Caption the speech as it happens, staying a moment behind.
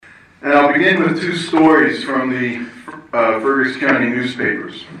And I'll begin with two stories from the Fergus County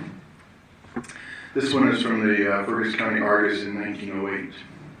newspapers. This one is from the Fergus County Argus in 1908.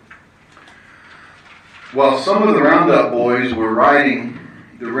 While some of the Roundup boys were riding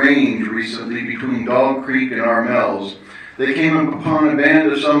the range recently between Dog Creek and Armells, they came upon a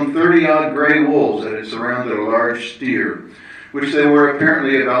band of some 30-odd gray wolves that had surrounded a large steer, which they were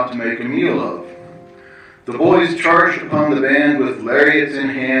apparently about to make a meal of. The boys charged upon the band with lariats in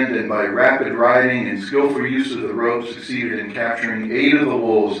hand, and by rapid riding and skillful use of the rope succeeded in capturing 8 of the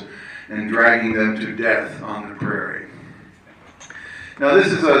wolves and dragging them to death on the prairie. Now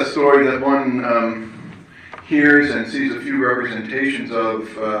this is a story that one hears and sees a few representations of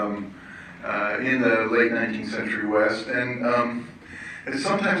in the late 19th century West, and it's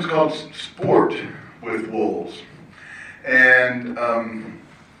sometimes called sport with wolves. And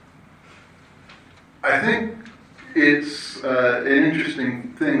I think it's an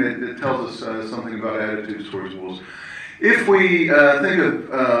interesting thing that tells us something about attitudes towards wolves. If we think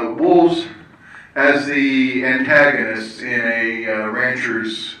of wolves as the antagonists in a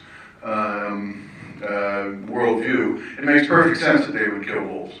rancher's worldview, it makes perfect sense that they would kill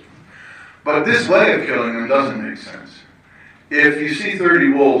wolves. But this way of killing them doesn't make sense. If you see 30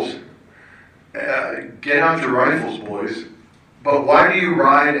 wolves, get out your rifles, boys. But why do you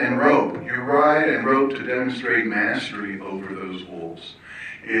ride and rope? You ride and rope to demonstrate mastery over those wolves.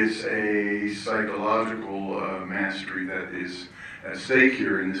 It's a psychological mastery that is at stake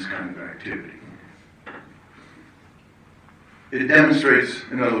here in this kind of activity. It demonstrates,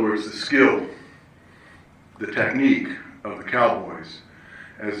 in other words, the skill, the technique of the cowboys,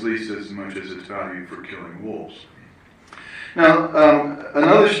 at least as much as its value for killing wolves. Now,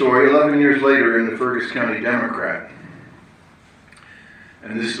 another story, 11 years later in the Fergus County Democrat,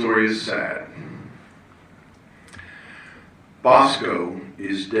 and this story is sad. Bosco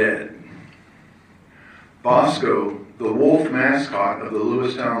is dead. Bosco, the wolf mascot of the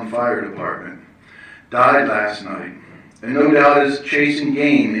Lewistown Fire Department, died last night, and no doubt is chasing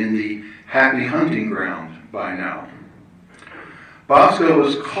game in the happy hunting ground by now. Bosco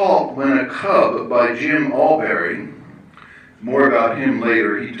was caught when a cub by Jim Alberry. More about him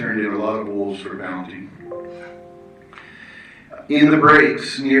later. He turned in a lot of wolves for bounty. In the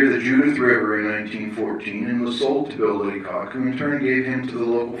breaks near the Judith River in 1914, and was sold to Bill Laycock, who in turn gave him to the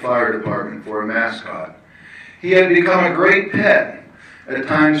local fire department for a mascot. He had become a great pet, at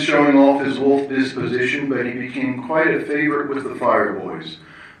times showing off his wolf disposition, but he became quite a favorite with the fire boys.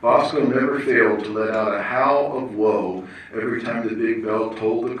 Bosco never failed to let out a howl of woe every time the big bell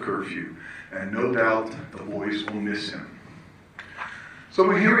tolled the curfew, and no doubt the boys will miss him. So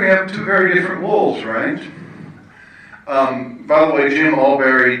here we have two very different wolves, right? By the way, Jim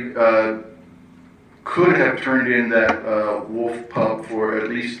Alberry could have turned in that wolf pup for at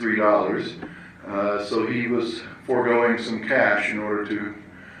least $3, so he was foregoing some cash in order to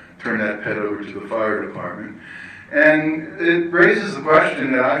turn that pet over to the fire department. And it raises the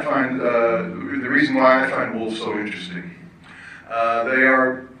question that I find, the reason why I find wolves so interesting. They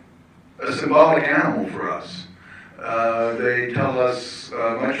are a symbolic animal for us. They tell us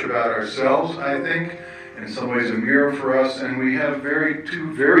much about ourselves, I think, in some ways a mirror for us, and we have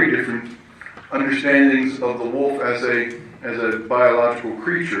two very different understandings of the wolf as a biological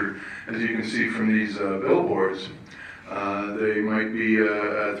creature, as you can see from these billboards. They might be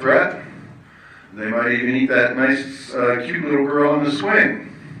a threat. They might even eat that nice, cute little girl on the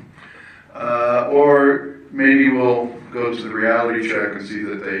swing. Or maybe we'll go to the reality check and see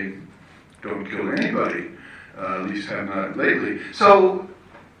that they don't kill anybody. At least have not lately. So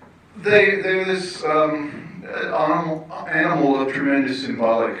they're this animal of tremendous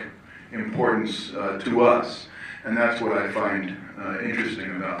symbolic importance to us, and that's what I find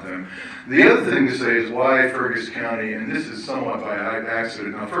interesting about them. The other thing to say is why Fergus County, and this is somewhat by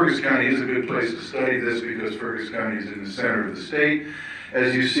accident. Now, Fergus County is a good place to study this because Fergus County is in the center of the state,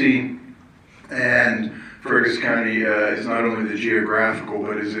 as you see, and Fergus County is not only the geographical,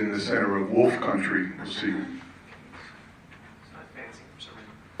 but is in the center of wolf country. We'll see.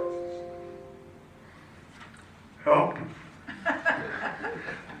 Help.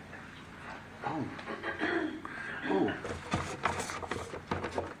 Oh.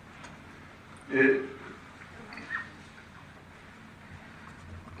 It.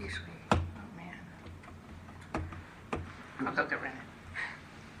 Oh man. I'll go get Renee.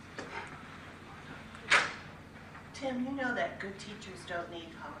 Tim, you know that good teachers don't need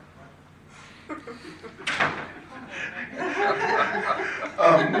PowerPoint.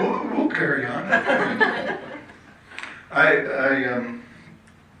 We'll carry on.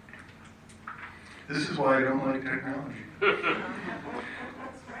 This is why I don't like technology. That's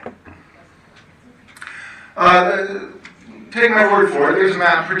right. Take my word for it. There's a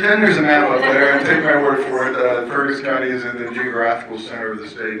map. Pretend there's a map up there, and take my word for it. Fergus County is in the geographical center of the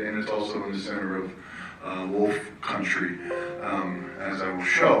state, and it's also in the center of wolf country, as I will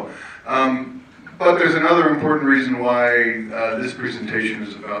show. But there's another important reason why this presentation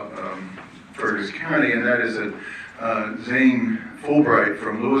is about Fergus County, and that is that Zane Fulbright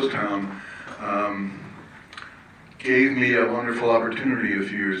from Lewistown gave me a wonderful opportunity a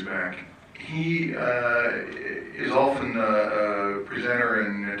few years back. He is often a presenter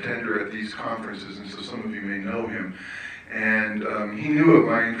and attender at these conferences, and so some of you may know him. And he knew of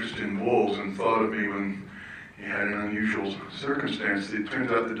my interest in wolves and thought of me when he had an unusual circumstance. It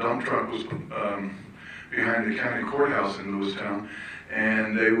turns out the dump truck was behind the county courthouse in Lewistown,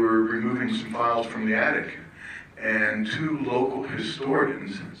 and they were removing some files from the attic. And two local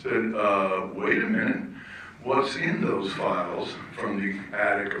historians said, wait a minute. What's in those files from the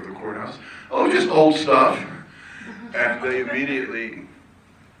attic of the courthouse? Oh, just old stuff. And they immediately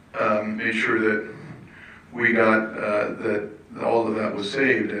made sure that we got that all of that was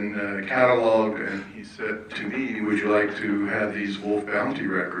saved and cataloged. And he said to me, "Would you like to have these wolf bounty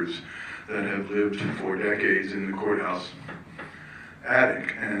records that have lived for decades in the courthouse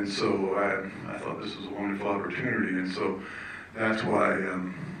attic?" And so I thought this was a wonderful opportunity, and so that's why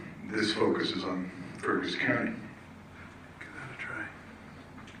this focuses on Fergus County. Give that a try.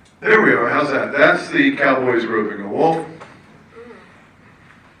 There we are. How's that? That's the cowboys roping a wolf.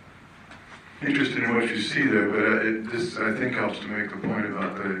 Interested in what you see there, but this I think helps to make the point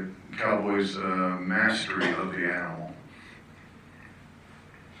about the cowboys' mastery of the animal.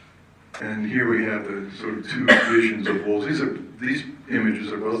 And here we have the sort of two visions of wolves. These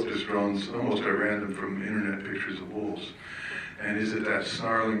images are both just drawn almost at random from internet pictures of wolves. And is it that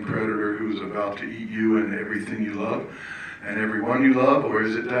snarling predator who's about to eat you and everything you love and everyone you love, or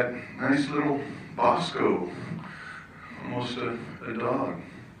is it that nice little Bosco, almost a dog?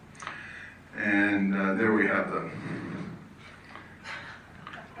 And there we have the.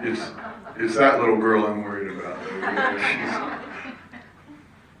 It's that little girl I'm worried about.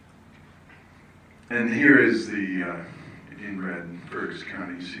 And here is the in red Fergus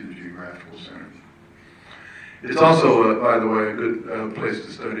County. You see the geographical center. It's also, by the way, a good place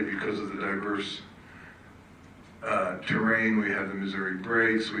to study because of the diverse terrain. We have the Missouri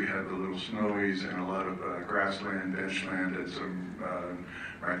Breaks, we have the Little Snowies, and a lot of grassland, benchland, and some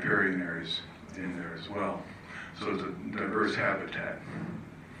riparian areas in there as well. So it's a diverse habitat.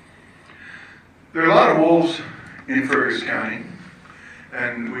 There are a lot of wolves in Fergus County,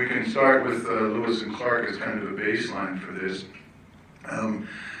 and we can start with Lewis and Clark as kind of a baseline for this.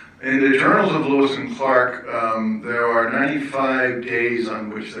 In the journals of Lewis and Clark, there are 95 days on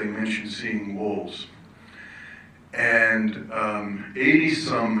which they mention seeing wolves. And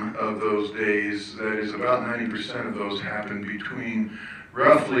 80-some of those days, that is about 90% of those, happen between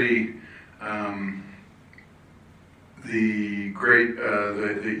roughly the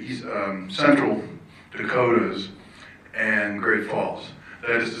central Dakotas and Great Falls.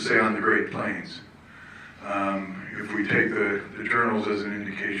 That is to say, on the Great Plains. If we take the journals as an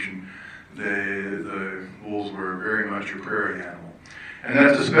indication, the wolves were very much a prairie animal. And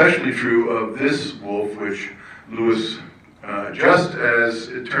that's especially true of this wolf, which Lewis, just as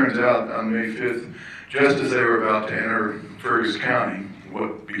it turns out on May 5th, just as they were about to enter Fergus County,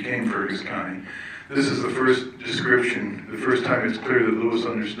 what became Fergus County, this is the first description, the first time it's clear that Lewis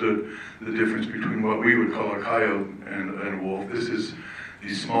understood the difference between what we would call a coyote and a wolf. This is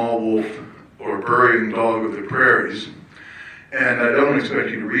the small wolf or burrowing dog of the prairies. And I don't expect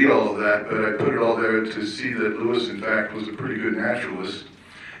you to read all of that, but I put it all there to see that Lewis, in fact, was a pretty good naturalist,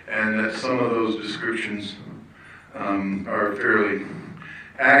 and that some of those descriptions are fairly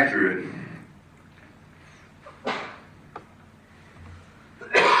accurate.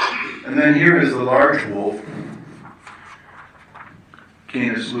 And then here is the large wolf,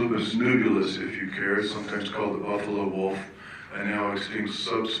 Canis lupus nubulus, if you care, sometimes called the buffalo wolf, a now extinct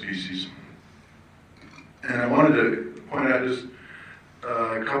subspecies. And I wanted to point out just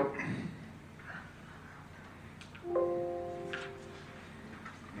a couple.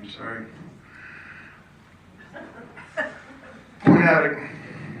 I'm sorry.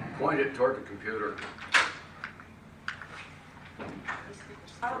 Point it toward the computer.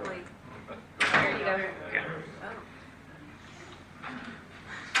 Probably. There you go. Yeah.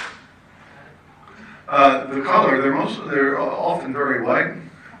 The color, they're often very white.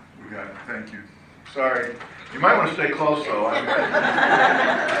 We got it, thank you. Sorry. You might want to stay close though.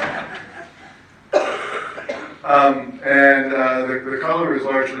 The color is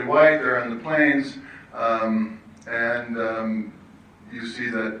largely white. They're on the plains. You see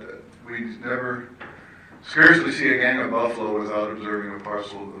that we never Scarcely see a gang of buffalo without observing a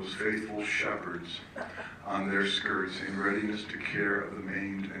parcel of those faithful shepherds on their skirts in readiness to care of the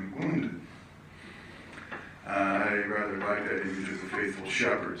maimed and wounded. I rather like that image of the faithful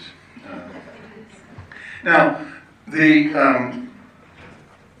shepherds. Now, the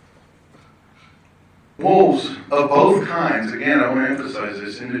wolves of both kinds, again, I want to emphasize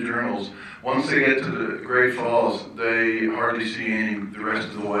this, in the journals, once they get to the Great Falls, they hardly see any the rest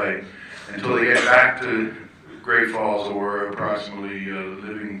of the way until they get back to Great Falls or approximately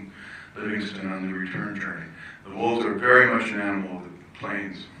Livingston on the return journey. The wolves are very much an animal of the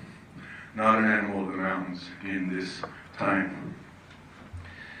plains, not an animal of the mountains in this time.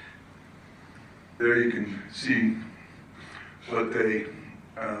 There you can see what they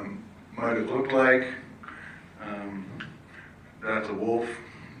might have looked like. That's a wolf.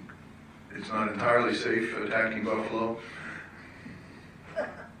 It's not entirely safe attacking buffalo,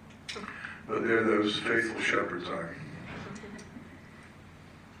 but there those faithful shepherds are.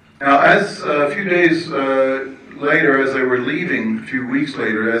 Now, as a few days later, as they were leaving, a few weeks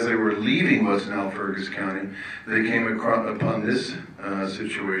later, as they were leaving what's now Fergus County, they came upon this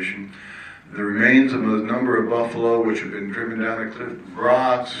situation. The remains of a number of buffalo, which had been driven down a cliff with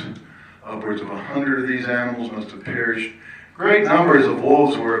rocks. Upwards of 100 of these animals must have perished. Great numbers of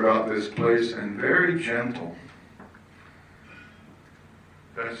wolves were about this place, and very gentle.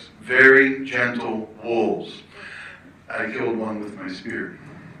 That's very gentle wolves. I killed one with my spear.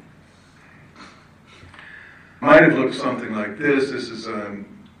 Might have looked something like this. This is the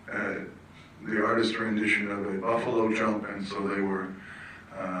artist's rendition of a buffalo jump, and so they were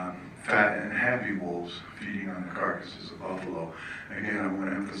fat and happy wolves feeding on the carcasses of buffalo. Again, I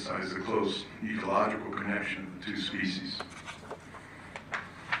want to emphasize the close ecological connection of the two species.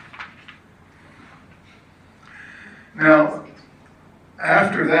 Now,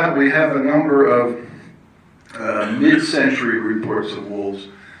 after that, we have a number of mid-century reports of wolves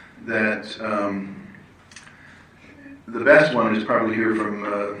that the best one is probably here from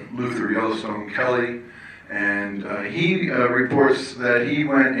Luther Yellowstone Kelly, and he reports that he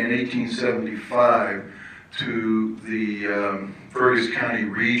went in 1875 to the Fergus County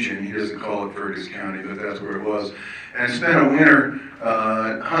region. He doesn't call it Fergus County, but that's where it was, and spent a winter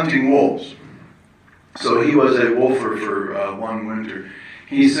hunting wolves. So he was a wolfer for one winter.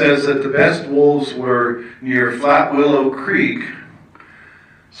 He says that the best wolves were near Flat Willow Creek.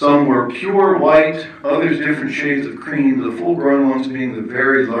 Some were pure white, others different shades of cream, the full-grown ones being the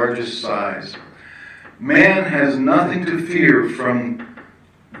very largest size. Man has nothing to fear from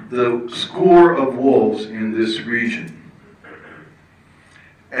the score of wolves in this region.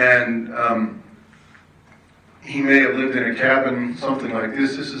 And he may have lived in a cabin, something like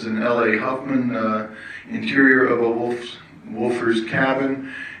this. This is an L.A. Huffman interior of a wolfer's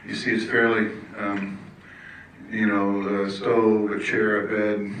cabin. You see it's fairly, a stove, a chair, a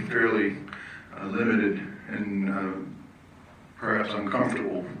bed, fairly limited and perhaps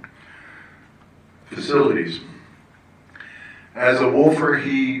uncomfortable facilities. As a wolfer,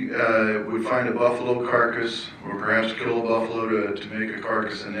 he would find a buffalo carcass, or perhaps kill a buffalo to make a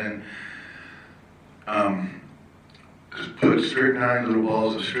carcass, and then just put strychnine, little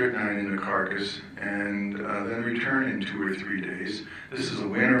balls of strychnine in the carcass, and then return in 2 or 3 days. This is a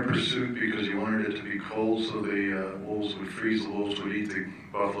winter pursuit because he wanted it to be cold, so the wolves would freeze. The wolves would eat the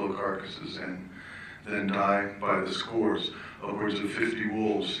buffalo carcasses and then die by the scores. Upwards of 50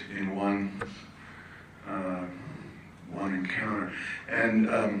 wolves in one encounter. And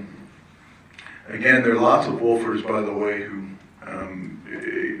again, there are lots of wolfers, by the way, who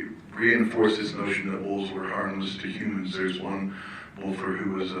reinforce this notion that wolves were harmless to humans. There's one wolfer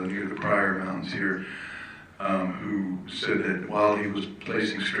who was near the Pryor Mountains here, who said that while he was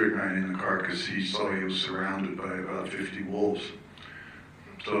placing strychnine in the carcass, he saw he was surrounded by about 50 wolves.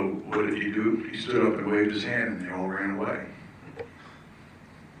 So what did he do? He stood up and waved his hand, and they all ran away.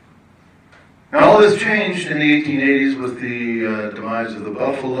 Now, all this changed in the 1880s with the demise of the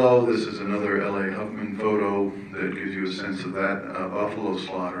buffalo. This is another L.A. Huffman photo that gives you a sense of that buffalo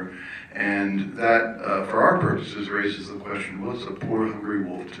slaughter. And that, for our purposes, raises the question, what's a poor, hungry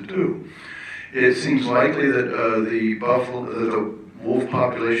wolf to do? It seems likely that the wolf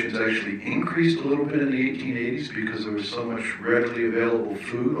populations actually increased a little bit in the 1880s because there was so much readily available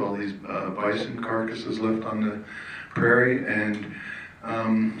food, all these bison carcasses left on the prairie, and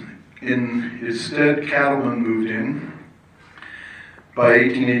in its stead, cattlemen moved in. By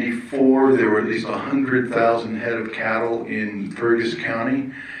 1884, there were at least 100,000 head of cattle in Fergus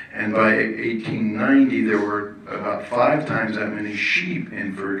County, and by 1890, there were about 5 times that many sheep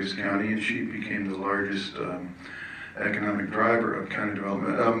in Fergus County, and sheep became the largest economic driver of county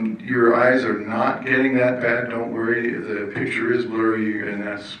development. Your eyes are not getting that bad, don't worry. The picture is blurry, and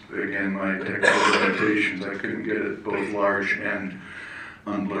that's, again, my technical limitations. I couldn't get it both large and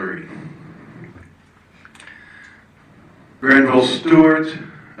unblurred. Granville Stewart,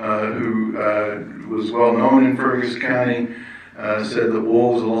 who was well known in Fergus County, said that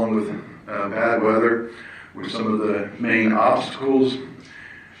wolves, along with bad weather, were some of the main obstacles.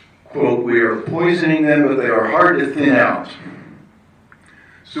 Quote, "We are poisoning them, but they are hard to thin out."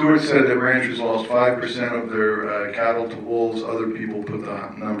 Stewart said that ranchers lost 5% of their cattle to wolves. Other people put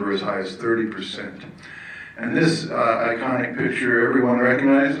the number as high as 30%. And this iconic picture everyone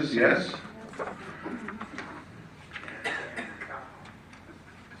recognizes, yes?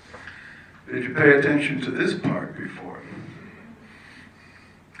 Did you pay attention to this part before?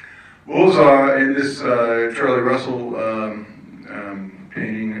 Wolves are, in this Charlie Russell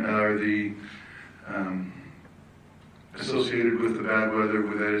painting, are the associated with the bad weather,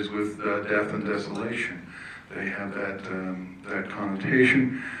 that is with death and desolation. They have that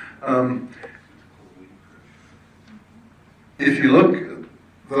connotation. If you look,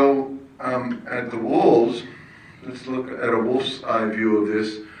 though, at the wolves, let's look at a wolf's eye view of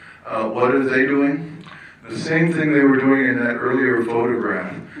this. What are they doing? The same thing they were doing in that earlier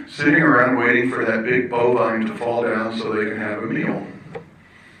photograph, sitting around waiting for that big bovine to fall down so they can have a meal.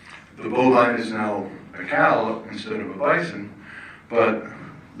 The bovine is now a cow instead of a bison, but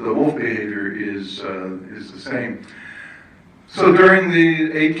the wolf behavior is the same. So during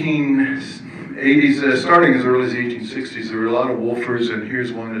the 1880s, starting as early as the 1860s, there were a lot of wolfers, and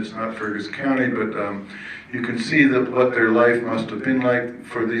here's one that's not Fergus County, but you can see what their life must have been like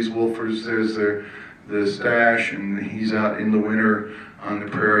for these wolfers. There's the stash, and he's out in the winter on the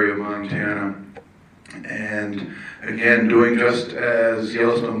prairie of Montana. And again, doing just as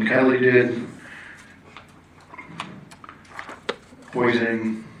Yellowstone Kelly did,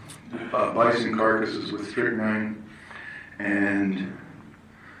 poisoning bison carcasses with strychnine, and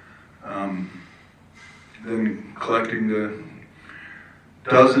then collecting the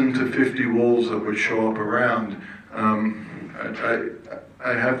dozen to 50 wolves that would show up around.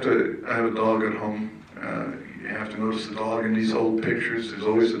 I have a dog at home. You have to notice the dog in these old pictures. There's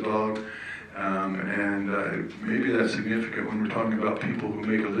always a dog. And maybe that's significant when we're talking about people who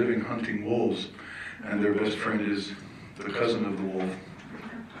make a living hunting wolves, and their best friend is the cousin of the wolf.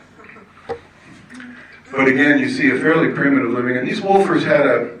 But again, you see a fairly primitive living, and these wolfers had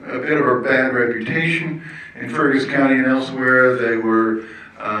a bit of a bad reputation in Fergus County and elsewhere. They were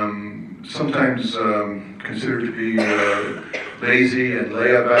sometimes considered to be lazy and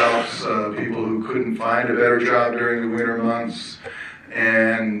layabouts, people who couldn't find a better job during the winter months.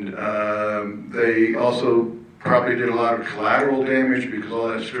 And they also probably did a lot of collateral damage because all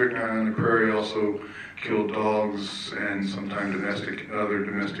that strychnine on the prairie also killed dogs and sometimes other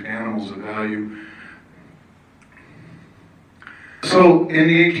domestic animals of value. So in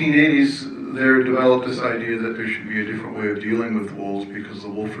the 1880s, there developed this idea that there should be a different way of dealing with wolves because the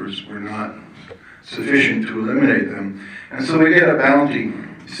wolfers were not sufficient to eliminate them. And so we get a bounty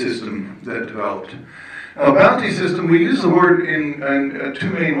system that developed. Now, a bounty system, we use the word in two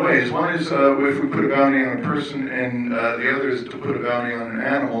main ways. One is if we put a bounty on a person, and the other is to put a bounty on an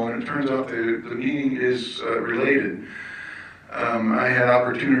animal, and it turns out the meaning is related. I had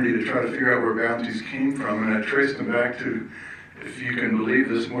opportunity to try to figure out where bounties came from, and I traced them back to, if you can believe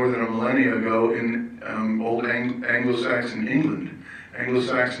this, more than a millennia ago in old Anglo-Saxon England.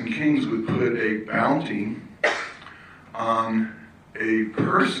 Anglo-Saxon kings would put a bounty on a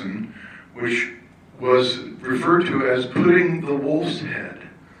person, which was referred to as putting the wolf's head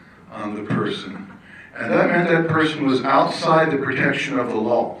on the person. And that meant that person was outside the protection of the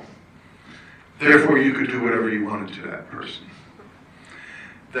law. Therefore, you could do whatever you wanted to that person.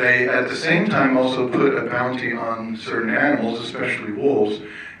 They, at the same time, also put a bounty on certain animals, especially wolves.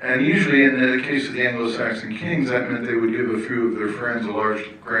 And usually, in the case of the Anglo-Saxon kings, that meant they would give a few of their friends a large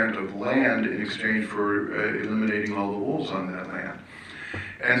grant of land in exchange for eliminating all the wolves on that land.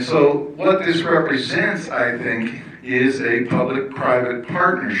 And so what this represents, I think, is a public-private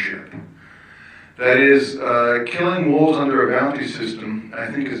partnership. That is, killing wolves under a bounty system,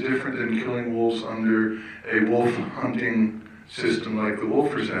 I think, is different than killing wolves under a wolf hunting system like the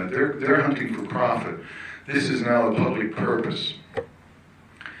wolfers had. They're hunting for profit. This is now a public purpose.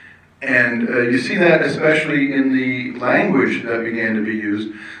 And you see that especially in the language that began to be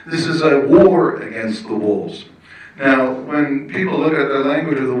used. This is a war against the wolves. Now, when people look at the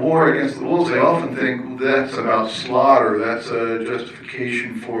language of the war against the wolves, they often think that's about slaughter. That's a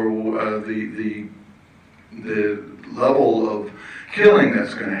justification for the level of killing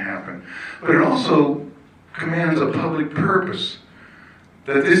that's going to happen. But it also commands a public purpose.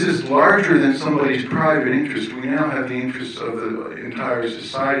 That this is larger than somebody's private interest. We now have the interests of the entire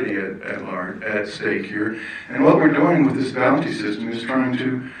society at stake here. And what we're doing with this bounty system is trying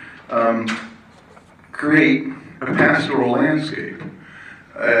to create a pastoral landscape.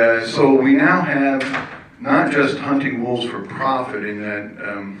 So we now have not just hunting wolves for profit in that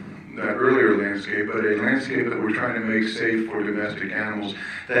earlier landscape, but a landscape that we're trying to make safe for domestic animals,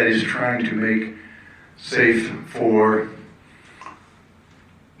 that is trying to make safe for,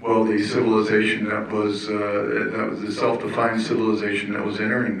 well, the civilization that was the self-defined civilization that was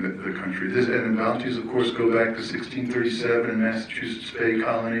entering the country. And bounties, of course, go back to 1637 in Massachusetts Bay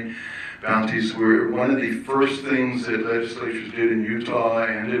Colony. Bounties were one of the first things that legislatures did in Utah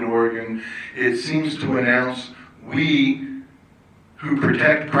and in Oregon. It seems to announce, we who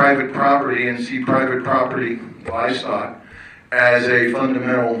protect private property and see private property, livestock, as a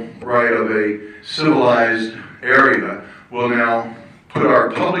fundamental right of a civilized area, will now put our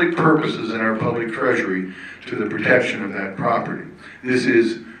public purposes and our public treasury to the protection of that property. This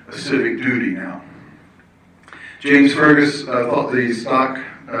is a civic duty now. James Fergus thought the Stock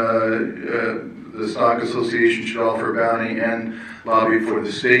Association should offer a bounty and lobby for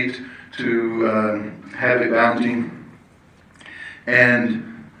the state to have a bounty.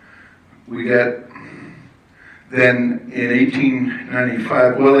 And we got, then in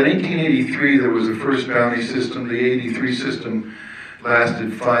 1895, well, in 1883 there was the first bounty system. The 83 system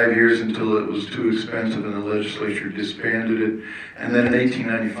lasted 5 years until it was too expensive and the legislature disbanded it. And then in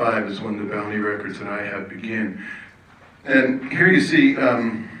 1895 is when the bounty records that I have begin. And here you see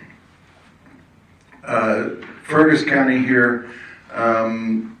Fergus County here.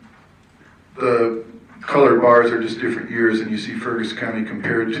 The colored bars are just different years, and you see Fergus County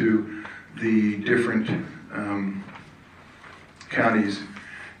compared to the different counties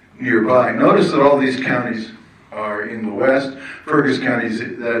nearby. Notice that all these counties are in the west. Fergus County,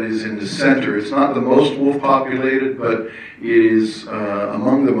 that is in the center. It's not the most wolf populated, but it is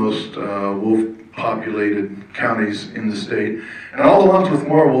among the most wolf populated counties in the state. And all the ones with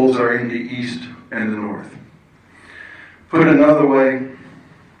more wolves are in the east and the north. Put another way,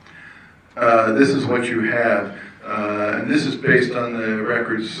 this is what you have. And this is based on the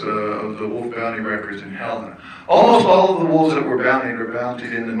records of the wolf bounty records in Helena. Almost all of the wolves that were bountied are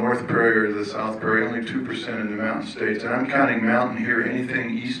bountied in the North Prairie or the South Prairie, only 2% in the mountain states. And I'm counting mountain here,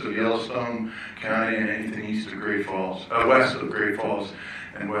 anything east of Yellowstone County and anything east of Great Falls, west of Great Falls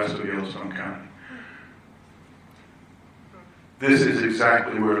and west of Yellowstone County. This is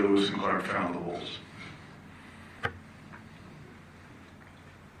exactly where Lewis and Clark found the wolves.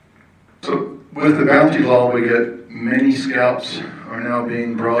 So with the bounty law, we get many scalps are now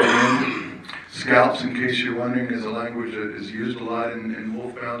being brought in. Scalps, in case you're wondering, is a language that is used a lot in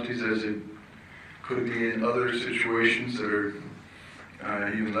wolf bounties, as it could be in other situations that are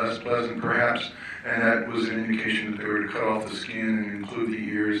even less pleasant, perhaps. And that was an indication that they were to cut off the skin and include the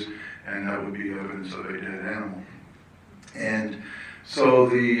ears, and that would be evidence of a dead animal. And so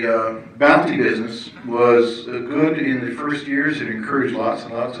the bounty business was good in the first years. It encouraged lots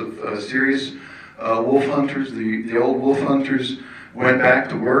and lots of serious wolf hunters. The old wolf hunters went back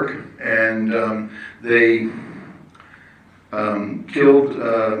to work, and they killed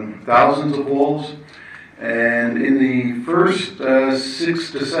thousands of wolves. And in the first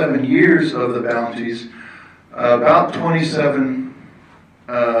 6 to 7 years of the bounties, about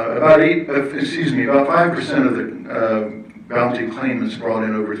 5% of the bounty claimants brought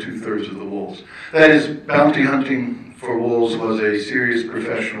in over 2/3 of the wolves. That is, bounty hunting for wolves was a serious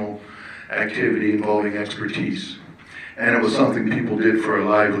professional activity involving expertise, and it was something people did for a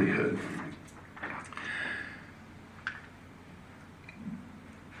livelihood.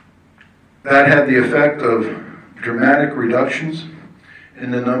 That had the effect of dramatic reductions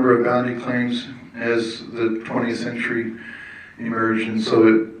in the number of bounty claims as the 20th century emerged, and so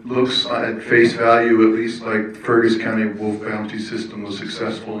it looks at face value at least like the Fergus County wolf bounty system was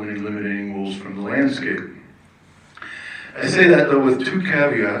successful in eliminating wolves from the landscape. I say that though with two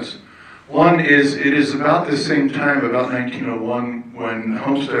caveats. One is, it is about the same time, about 1901, when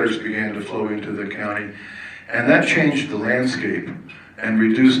homesteaders began to flow into the county, and that changed the landscape and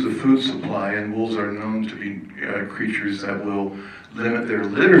reduced the food supply, and wolves are known to be creatures that will limit their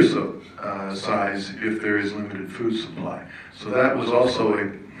litter size if there is limited food supply. So that was also a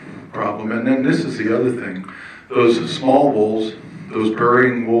problem. And then this is the other thing. Those small wolves, those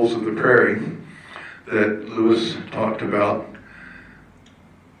burying wolves of the prairie that Lewis talked about,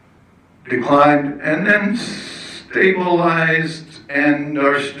 declined and then stabilized and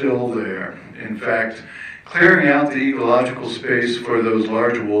are still there. In fact, Clearing out the ecological space for those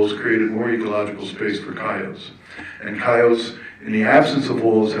large wolves created more ecological space for coyotes. And coyotes, in the absence of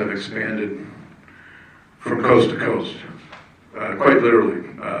wolves, have expanded from coast to coast, quite literally,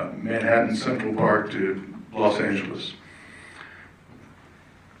 Manhattan Central Park to Los Angeles.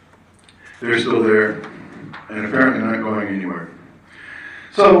 They're still there, and apparently not going anywhere.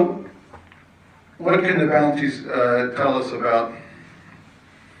 So, what can the bounties tell us about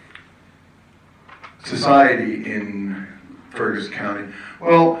society in Fergus County?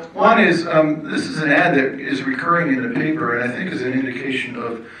 Well, one is, this is an ad that is recurring in the paper, and I think is an indication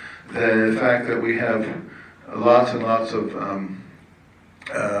of the fact that we have lots and lots of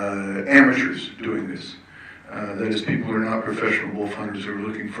amateurs doing this. That is, people who are not professional wolf hunters who are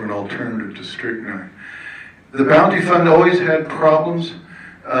looking for an alternative to strychnine. The bounty fund always had problems.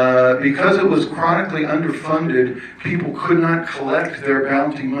 Because it was chronically underfunded, people could not collect their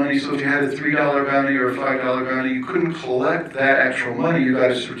bounty money. So if you had a $3 bounty or a $5 bounty, you couldn't collect that actual money. You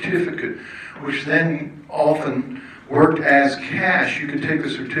got a certificate, which then often worked as cash. You could take the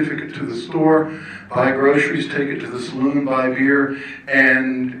certificate to the store, buy groceries, take it to the saloon, buy beer,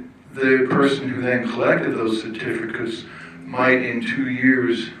 and the person who then collected those certificates might in 2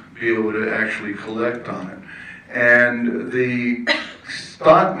 years be able to actually collect on it. And the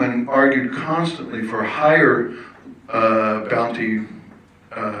stockmen argued constantly for higher bounty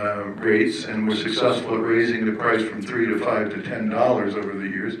rates and were successful at raising the price from $3 to $5 to $10 over the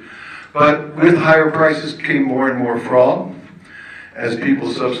years. But with higher prices came more and more fraud as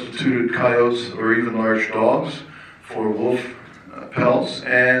people substituted coyotes or even large dogs for wolf pelts,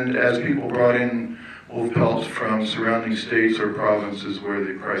 and as people brought in wolf pelts from surrounding states or provinces where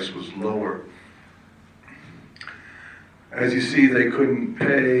the price was lower. As you see, they couldn't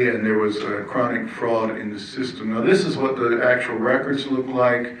pay, and there was chronic fraud in the system. Now, this is what the actual records look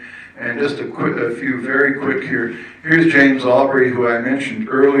like, and just a few very quick here. Here's James Aubrey, who I mentioned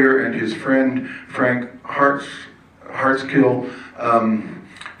earlier, and his friend Frank Hartskill.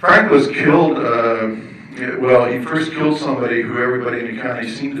 Frank was killed. He first killed somebody who everybody in the county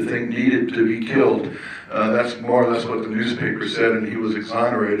seemed to think needed to be killed. That's more or less what the newspaper said, and he was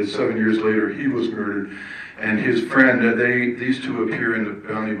exonerated. 7 years later, he was murdered. And his friend, these two appear in the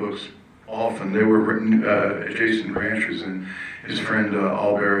bounty books often. They were written adjacent ranchers, and his friend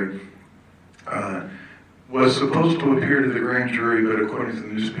Albury was supposed to appear to the grand jury, but according to the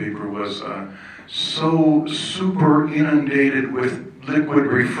newspaper was so super inundated with liquid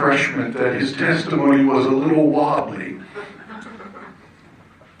refreshment that his testimony was a little wobbly.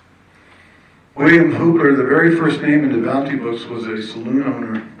 William Hoopler, the very first name in the bounty books, was a saloon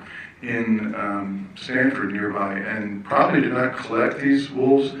owner in Stanford nearby, and probably did not collect these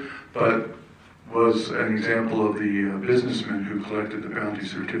wolves, but was an example of the businessman who collected the bounty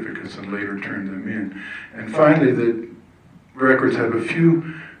certificates and later turned them in. And finally, the records have a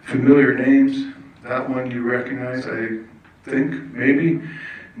few familiar names. That one you recognize, I think, maybe,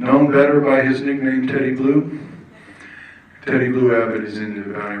 known better by his nickname Teddy Blue. Teddy Blue Abbott is in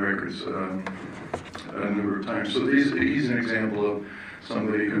the bounty records a number of times. So he's an example of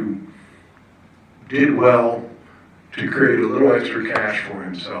somebody who did well to create a little extra cash for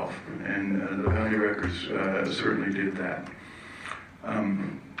himself, and the bounty records certainly did that.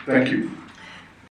 Thank you.